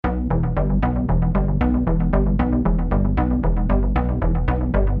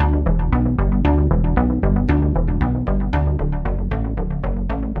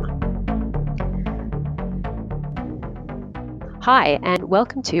Hi, and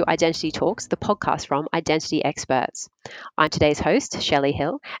welcome to Identity Talks, the podcast from Identity Experts. I'm today's host, Shelley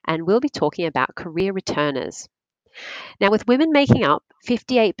Hill, and we'll be talking about career returners. Now, with women making up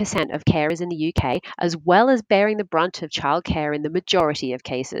 58% of carers in the UK, as well as bearing the brunt of childcare in the majority of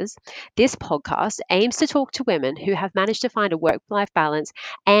cases, this podcast aims to talk to women who have managed to find a work life balance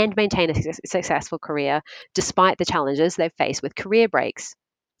and maintain a successful career despite the challenges they've faced with career breaks.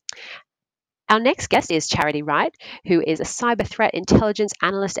 Our next guest is Charity Wright, who is a cyber threat intelligence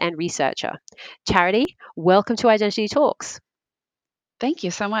analyst and researcher. Charity, welcome to Identity Talks. Thank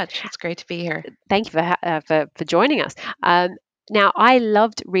you so much. It's great to be here. Thank you for joining us. Now, I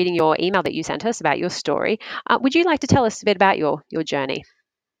loved reading your email that you sent us about your story. Would you like to tell us a bit about your journey?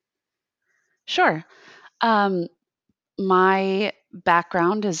 Sure. Um, my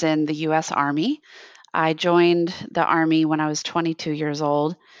background is in the U.S. Army. I joined the Army when I was 22 years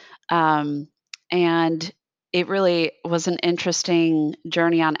old. Um, and it really was an interesting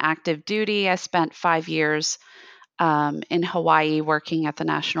journey on active duty. I spent 5 years in Hawaii working at the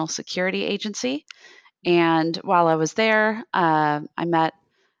National Security Agency. And while I was there, I met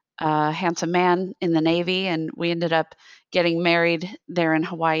a handsome man in the Navy, and we ended up getting married there in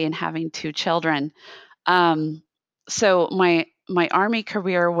Hawaii and having two children. Um, so my Army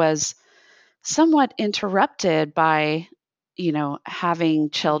career was somewhat interrupted by,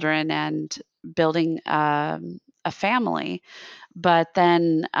 having children and building a family. But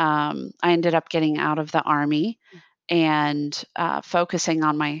then I ended up getting out of the Army and focusing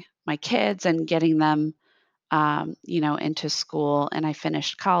on my kids and getting them into school, and I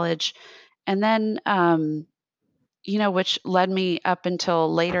finished college. And then, which led me up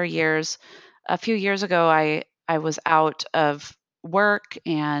until later years. A few years ago, I was out of work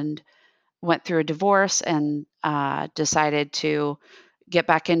and went through a divorce and decided to get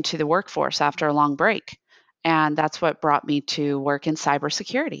back into the workforce after a long break. And that's what brought me to work in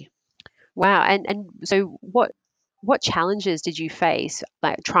cybersecurity. Wow. And so what challenges did you face,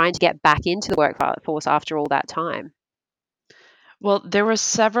 like trying to get back into the workforce after all that time? Well, there were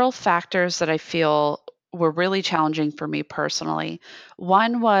several factors that I feel were really challenging for me personally.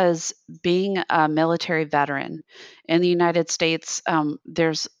 One was being a military veteran. In the United States,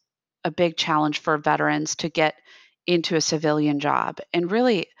 there's a big challenge for veterans to get into a civilian job. And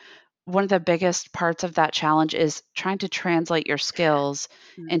really, one of the biggest parts of that challenge is trying to translate your skills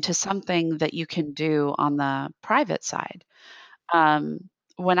Mm. into something that you can do on the private side. Um,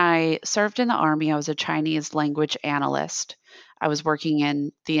 when I served in the Army, I was a Chinese language analyst. I was working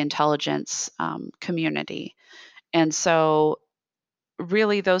in the intelligence community. And so,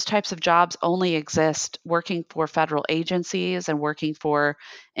 really, those types of jobs only exist working for federal agencies and working for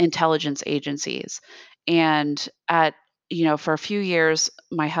intelligence agencies. And for a few years,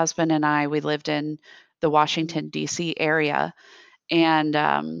 my husband and I, we lived in the Washington, D.C. area. And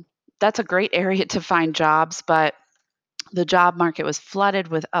that's a great area to find jobs, but the job market was flooded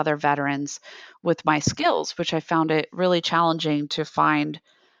with other veterans with my skills, which I found it really challenging to find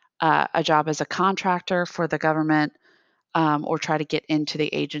a job as a contractor for the government or try to get into the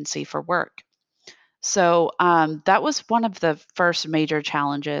agency for work. So that was one of the first major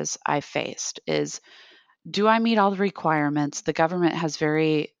challenges I faced is, do I meet all the requirements? The government has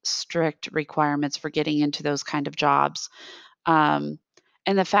very strict requirements for getting into those kind of jobs. Um,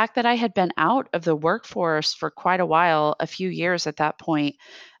 and the fact that I had been out of the workforce for quite a while, a few years at that point,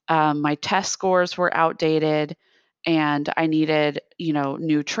 my test scores were outdated, and I needed,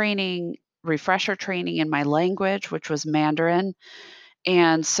 new training, refresher training in my language, which was Mandarin.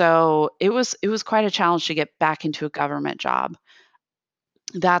 And so it was quite a challenge to get back into a government job.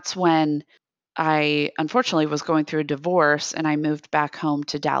 That's when I unfortunately was going through a divorce, and I moved back home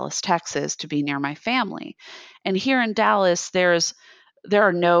to Dallas, Texas to be near my family. And here in Dallas, there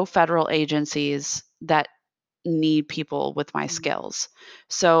are no federal agencies that need people with my Mm. skills.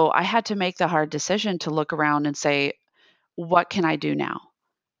 So I had to make the hard decision to look around and say, what can I do now?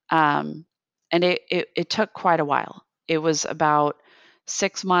 Um, and it took quite a while. It was about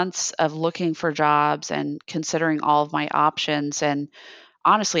 6 months of looking for jobs and considering all of my options. And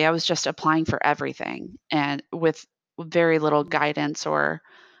honestly, I was just applying for everything and with very little guidance or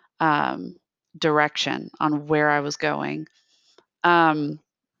um, direction on where I was going. Um,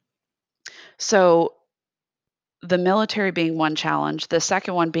 so the military being one challenge, the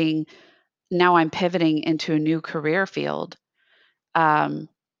second one being now I'm pivoting into a new career field. Um,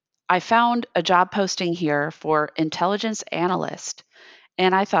 I found a job posting here for intelligence analyst,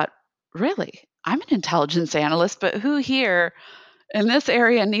 and I thought, really, I'm an intelligence analyst, but who here in this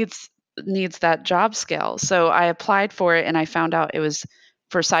area needs that job skill? So I applied for it, and I found out it was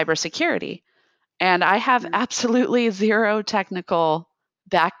for cybersecurity. And I have Mm. absolutely zero technical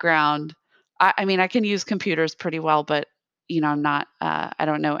background. I mean, I can use computers pretty well, but I'm not. I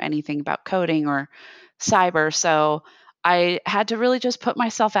don't know anything about coding or cyber. So I had to really just put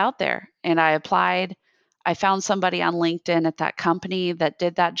myself out there, and I applied. I found somebody on LinkedIn at that company that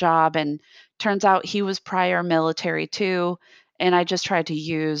did that job, and turns out he was prior military too. And I just tried to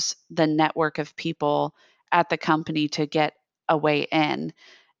use the network of people at the company to get a way in.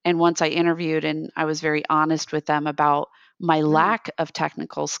 And once I interviewed and I was very honest with them about my Mm. lack of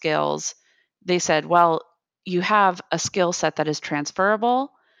technical skills, they said, "Well, you have a skill set that is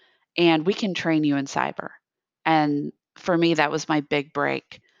transferable and we can train you in cyber." And for me, that was my big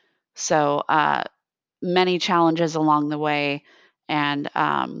break. So, many challenges along the way, and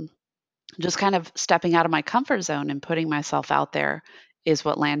just kind of stepping out of my comfort zone and putting myself out there is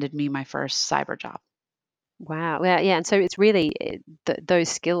what landed me my first cyber job. Wow. Well, yeah, and so it's really those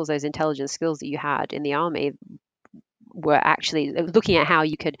skills, those intelligence skills that you had in the army were actually looking at how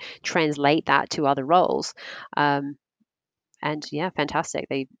you could translate that to other roles. Um, and yeah, fantastic.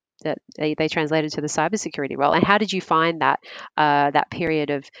 They translated to the cybersecurity role. And how did you find that that period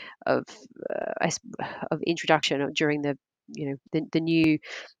of I s- of introduction during the the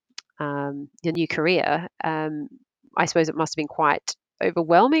new career? I suppose it must have been quite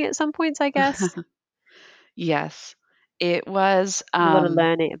overwhelming at some points. I guess Yes, it was. a lot of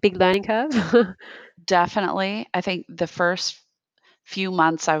learning, a big learning curve. Definitely. I think the first few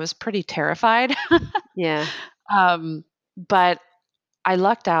months I was pretty terrified. Yeah, um, but I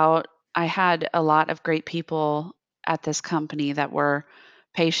lucked out. I had a lot of great people at this company that were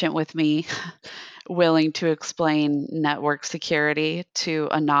patient with me, willing to explain network security to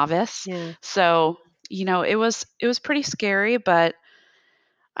a novice. yeah, So, it was pretty scary, but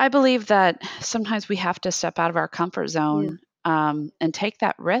I believe that sometimes we have to step out of our comfort yeah. zone, and take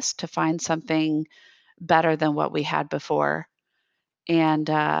that risk to find something better than what we had before. And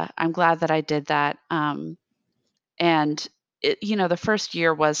I'm glad that I did that. And the first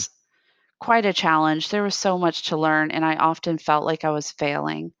year was quite a challenge. There was so much to learn, and I often felt like I was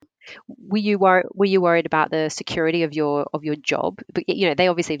failing. Were you worried about the security of your job? But they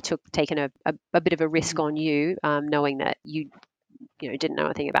obviously taken a bit of a risk Mhm. on you, knowing that you didn't know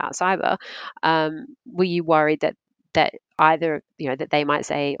anything about cyber. Were you worried that either that they might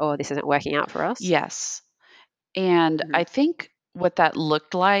say, "Oh, this isn't working out for us"? Yes, and Hmm. I think what that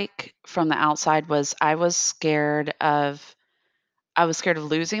looked like from the outside was I was scared of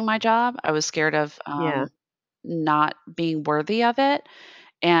losing my job. I was scared of Yeah. not being worthy of it,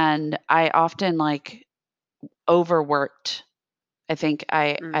 and I often overworked. I think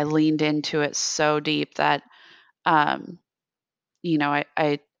I Mm. leaned into it so deep that um,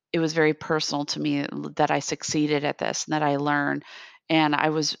 I it was very personal to me that I succeeded at this and that I learned, and I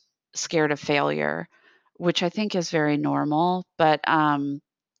was scared of failure, which I think is very normal. But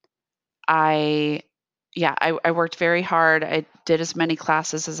I yeah, I worked very hard. I did as many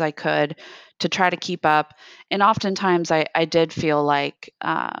classes as I could to try to keep up. And oftentimes I did feel like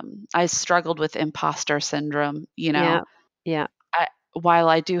I struggled with imposter syndrome. Yeah. Yeah. While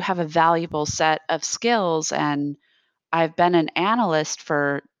I do have a valuable set of skills and I've been an analyst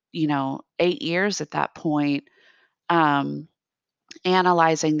for, 8 years at that point, um,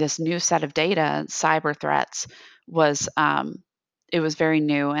 analyzing this new set of data, cyber threats was, it was very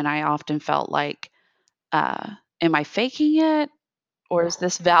new, and I often felt like, uh, "Am I faking it, or is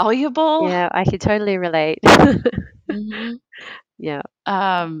this valuable?" Yeah. I could totally relate. Mhm. Yeah.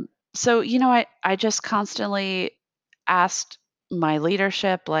 So, I just constantly asked my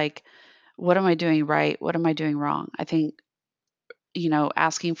leadership, like, "What am I doing right? What am I doing wrong?" I think,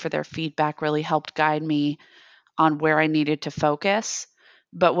 asking for their feedback really helped guide me on where I needed to focus.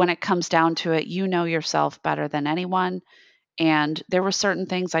 But when it comes down to it, you know yourself better than anyone. And there were certain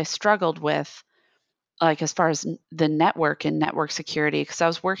things I struggled with, like as far as the network and network security, because I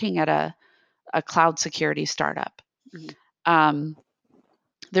was working at a cloud security startup. Mhm. Um,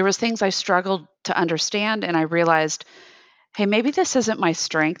 there was things I struggled to understand, and I realized, hey, maybe this isn't my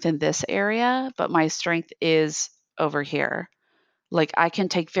strength in this area, but my strength is over here. Like, I can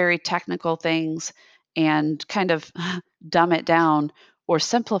take very technical things and kind of dumb it down or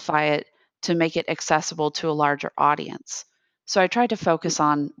simplify it to make it accessible to a larger audience. So I tried to Mm. focus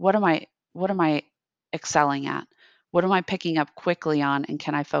on what am I excelling at? What am I picking up quickly on, and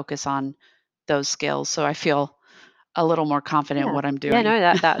can I focus on those skills so I feel a little more confident in Yeah. what I'm Yeah, doing?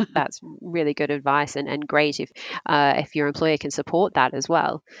 no, that's really good advice and great if your employer can support that as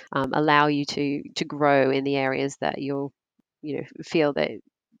well, allow you to grow in the areas that you'll feel that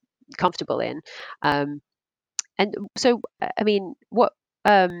comfortable in. Um, and so, I mean, what?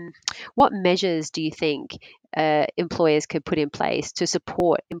 um, what measures do you think employers could put in place to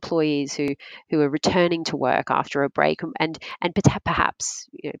support employees who are returning to work after a break and perhaps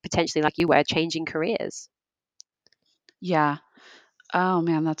potentially like you were changing careers? Yeah. Oh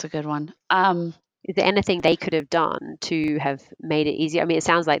man, that's a good one. Is there anything they could have done to have made it easier? I mean, it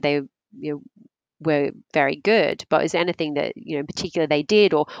sounds like they were very good, but is there anything that in particular they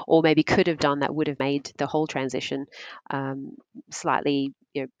did or maybe could have done that would have made the whole transition um, slightly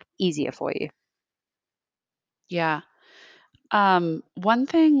easier for you? Yeah. One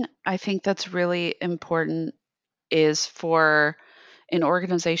thing I think that's really important is for an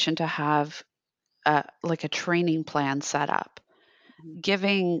organization to have like a training plan set up, Mhm.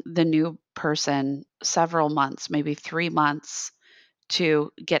 giving the new person several months, maybe 3 months,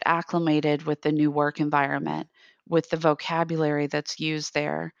 to get acclimated with the new work environment, with the vocabulary that's used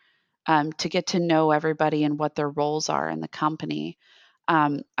there, to get to know everybody and what their roles are in the company.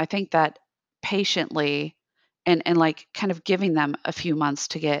 I think that patiently and like kind of giving them a few months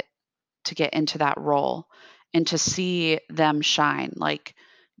to get into that role and to see them shine, like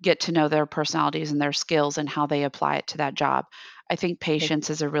get to know their personalities and their skills and how they apply it to that job. I think patience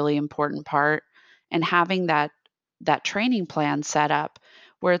is a really important part, and having that training plan set up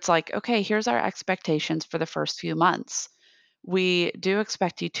where it's like, okay, here's our expectations for the first few months. We do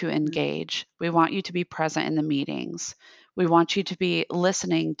expect you to Mhm. engage. We want you to be present in the meetings. We want you to be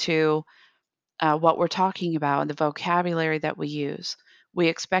listening to what we're talking about and the vocabulary that we use. We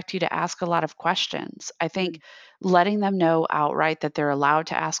expect you to ask a lot of questions. I think Mhm. letting them know outright that they're allowed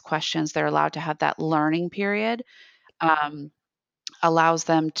to ask questions, they're allowed to have that learning period, um, allows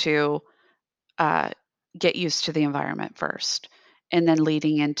them to uh, get used to the environment first. And then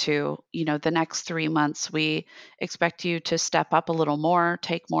leading into, the next 3 months, we expect you to step up a little more,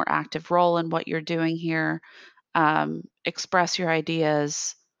 take more active role in what you're doing here, express your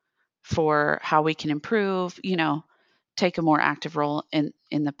ideas, for how we can improve, take a more active role in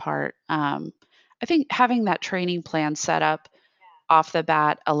the part. I think having that training plan set up off the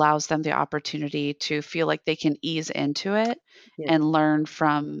bat allows them the opportunity to feel like they can ease into it Yeah. and learn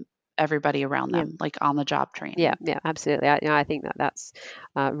from everybody around Yeah. them, like on the job Yeah, training. yeah, absolutely. I think that that's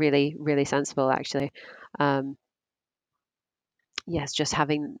really, really sensible, actually. Um, yes, just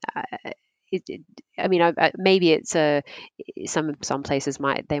having it I mean, maybe it's some places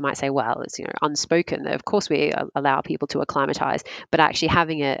might say, well, it's unspoken. Of course, we allow people to acclimatize, but actually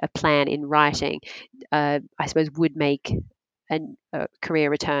having a plan in writing, I suppose, would make a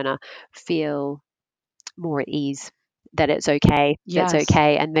career returner feel more at ease, that it's okay, Yes,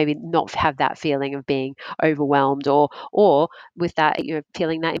 and maybe not have that feeling of being overwhelmed or with that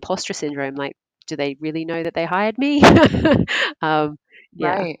feeling that imposter syndrome, like, do they really know that they hired me? um,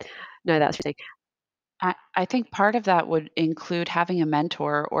 yeah, right. no, that's really I think part of that would include having a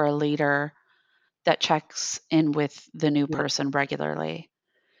mentor or a leader that checks in with the new yeah. person regularly.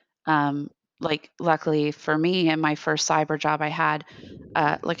 Um, like, luckily for me, in my first cyber job, I had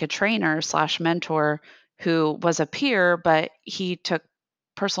like a trainer slash mentor who was a peer, but he took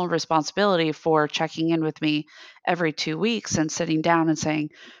personal responsibility for checking in with me every 2 weeks and sitting down and saying,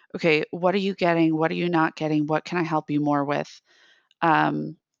 "Okay, what are you getting? What are you not getting? What can I help you more with?"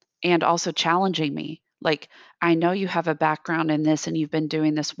 Um, and also challenging me. Like, I know you have a background in this and you've been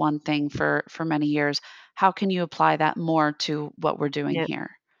doing this one thing for many years. How can you apply that more to what we're doing Yeah,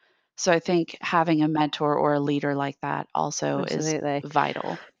 here? So I think having a mentor or a leader like that also is absolutely.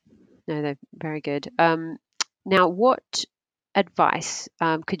 vital. No, they're very good. Now, what advice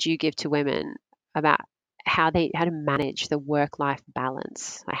could you give to women about how to manage the work life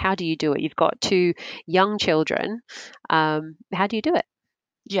balance? Like, how do you do it? You've got two young children. How do you do it?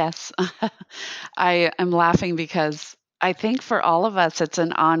 Yes. I am laughing because I think for all of us, it's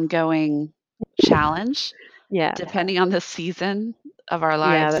an ongoing challenge Yeah, depending on the season of our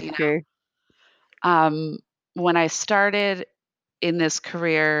yeah, lives. that's true. Um, when I started in this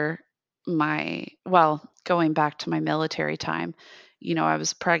career, going back to my military time, I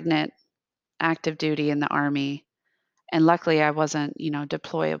was pregnant, active duty in the Army. And luckily, I wasn't,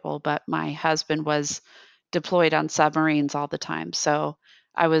 deployable, but my husband was deployed on submarines all the time. So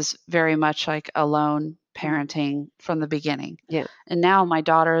I was very much like alone Mm, parenting from the beginning. yeah, And now my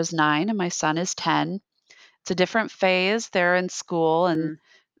daughter is 9 and my son is 10. It's a different phase. They're in school and,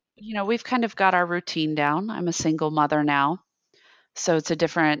 mm, we've kind of got our routine down. I'm a single mother now. So it's a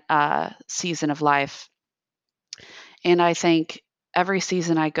different season of life. And I think every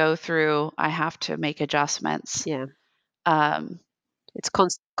season I go through, I have to make adjustments. yeah. Um, It's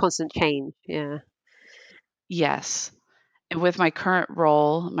constant change. Yeah, yes. And with my current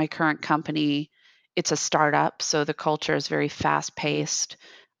role, my current company, it's a startup, so the culture is very fast Mm. paced,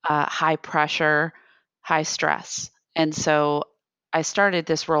 high pressure, high stress. And so I started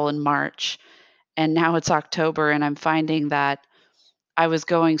this role in March, and now it's October, and I'm finding that I was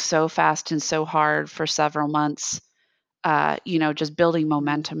going so fast and so hard for several months, just building Mm.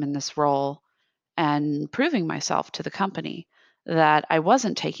 momentum in this role and proving myself to the company that I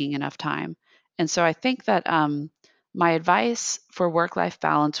wasn't taking enough time. And so I think that my advice for work life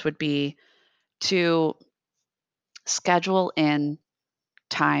balance would be to schedule in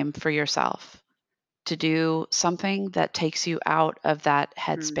time for yourself to do something that takes you out of that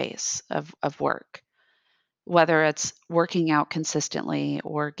Mm. headspace of work, whether it's working out consistently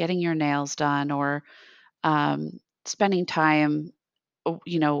or getting your nails done or spending time,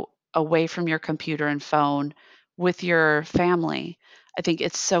 away from your computer and phone with your family. I think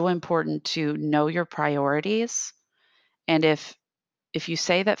it's so important to know your priorities. And if you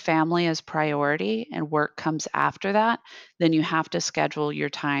say that family is priority and work comes after that, then you have to schedule your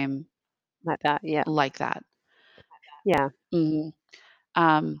time Like that. Yeah. like that. Yeah. Mhm.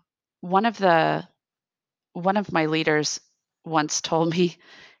 Um, one of the one of my leaders once told me,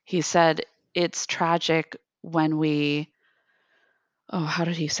 he said, "It's tragic when we." Oh, how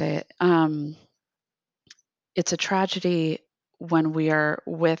did he say it? It's a tragedy when we are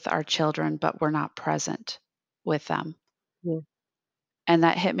with our children, but we're not present with them. Yeah. And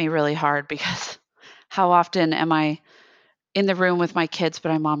that hit me really hard because how often am I in the room with my kids,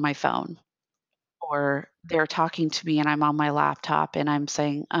 but I'm on my phone? Or they're talking to me and I'm on my laptop and I'm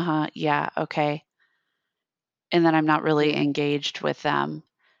saying, uh huh, yeah, okay. And then I'm not really Mm. engaged with them.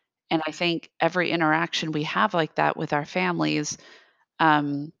 And I think every interaction we have like that with our families,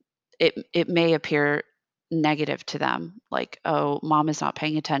 um, it may appear negative to them, like, "Oh, mom is not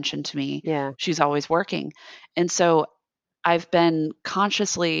paying attention to me. Yeah. She's always working." And so I've been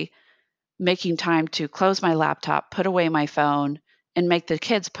consciously making time to close my laptop, put away my phone, and make the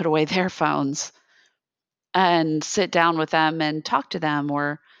kids put away their phones and sit down with them and talk to them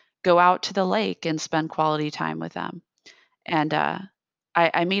or go out to the lake and spend quality time with them. And,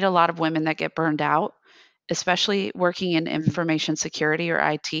 I meet a lot of women that get burned out, especially working in Mm. information security or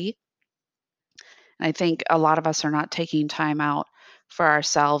IT. And I think a lot of us are not taking time out for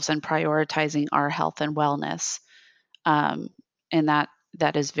ourselves and prioritizing our health and wellness, um, and that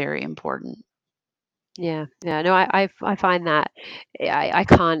is very important. Yeah, yeah. No, I find that I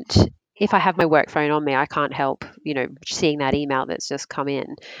can't, if I have my work phone on me, I can't help, seeing that email that's just come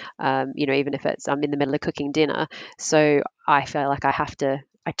in, even if it's I'm in the middle of cooking dinner. So I feel like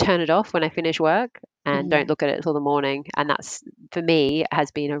I turn it off when I finish work and don't Mhm. look at it until the morning. And that's, for me,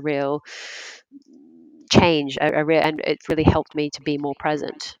 has been a real change, a real, and it's really helped me to be more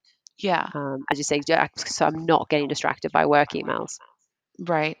present. Yeah, As you say, so I'm not getting distracted by work emails.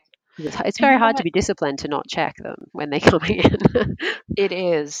 right. It's And very you know hard to what? be disciplined to not check them when they're coming in. It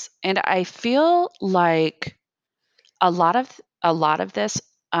is, and I feel like a lot of this,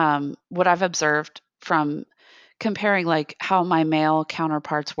 what I've observed from comparing, like, how my male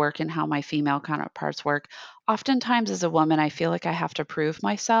counterparts work and how my female counterparts work, oftentimes as a woman, I feel like I have to prove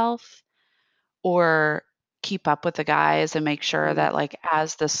myself or keep up with the guys and make sure Mm. that, like,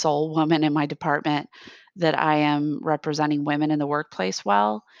 as the sole woman in my department, that I am representing women in the workplace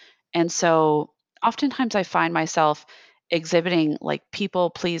well. And so oftentimes I find myself exhibiting like people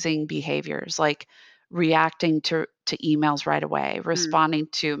pleasing behaviors, like reacting to emails right away, Mm. responding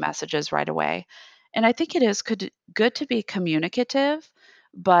to messages right away. And I think it is good to be communicative,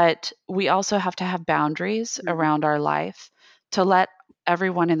 but we also have to have boundaries Mm. around our life to let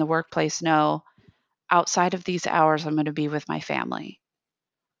everyone in the workplace know outside of these hours, I'm going to be with my family.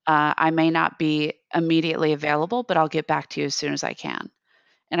 I may not be immediately available, but I'll get back to you as soon as I can.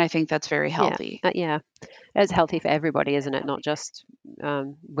 And I think that's very Yeah, healthy. yeah. It's healthy for everybody, isn't it? Not just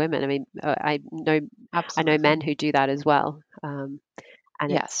women. I mean, I know Absolutely. men who do that as well, and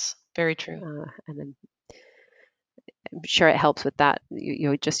Yes, very true. and then I'm sure it helps with that.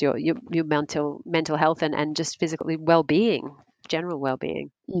 Your mental health and just physically well-being, general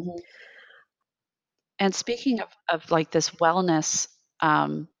well-being. Mhm. And speaking of like this wellness,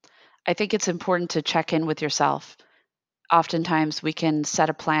 um, I think it's important to check in with yourself. Oftentimes, we can set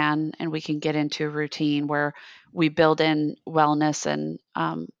a plan and we can get into a routine where we build in wellness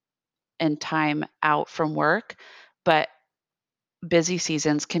and time out from work, but busy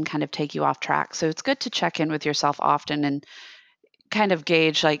seasons can kind of take you off track. So it's good to check in with yourself often and kind of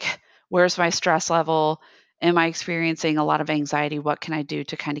gauge like, where's my stress level? Am I experiencing a lot of anxiety? What can I do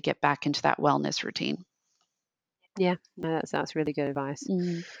to kind of get back into that wellness routine? Yeah, no, that's really good advice.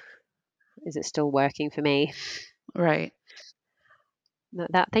 Mhm. Is it still working for me? Right. No,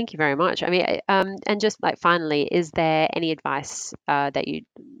 that thank you very much. I mean, and just like finally, is there any advice that you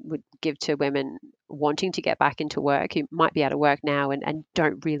would give to women wanting to get back into work who might be out of work now and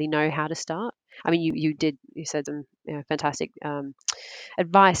don't really know how to start? I mean, you said some fantastic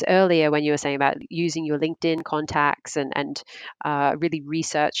advice earlier when you were saying about using your LinkedIn contacts and really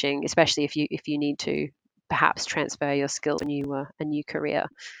researching, especially if you need to perhaps transfer your skills to a new career.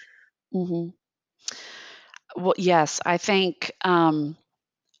 Hmm. Well, yes, I think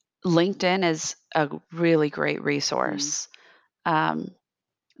LinkedIn is a really great Mm, resource. Um,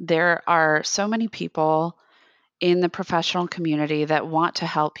 there are so many people in the professional community that want to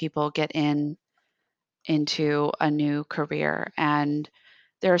help people get into a new career. And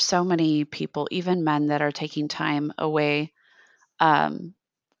there are so many people, even men, that are taking time away um,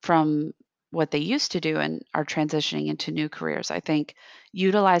 from what they used to do and are transitioning into new careers. I think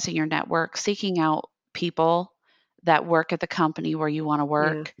utilizing your network, seeking out people that work at the company where you want to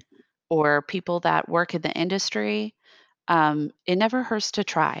yeah, work or people that work in the industry, it never hurts to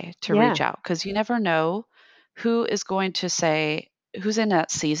try to yeah, reach out because you never know who is going to say, who's in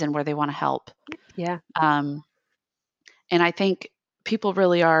that season where they want to help. yeah, Um, and I think people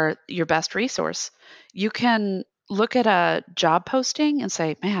really are your best resource. You can look at a job posting and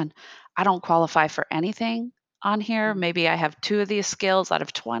say, man, I don't qualify for anything on here. mm, Maybe I have two of these skills out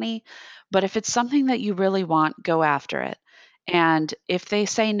of 20. But if it's something that you really want, go after it. And if they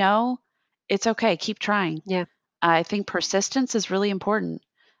say no, it's okay. Keep trying. yeah. I think persistence is really important.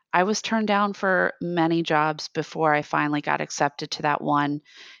 I was turned down for many jobs before I finally got accepted to that one.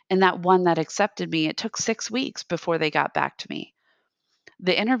 And that one that accepted me, it took 6 weeks before they got back to me.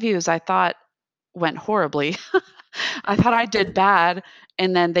 The interviews I thought went horribly. I thought I did bad.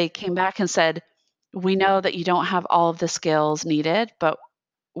 And then they came back and said, we know that you don't have all of the skills needed, but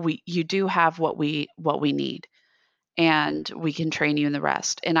you do have what we need and we can train you in the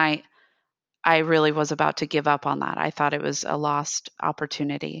rest. And I really was about to give up on that. I thought it was a lost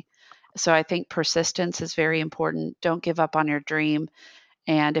opportunity. So I think persistence is very important. Don't give up on your dream.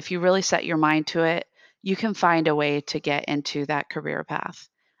 And if you really set your mind to it, you can find a way to get into that career path.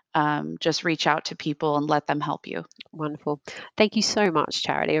 Just reach out to people and let them help you. Wonderful. Thank you so much,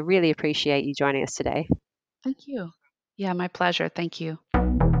 Charity. I really appreciate you joining us today. Thank you. Yeah, my pleasure. Thank you.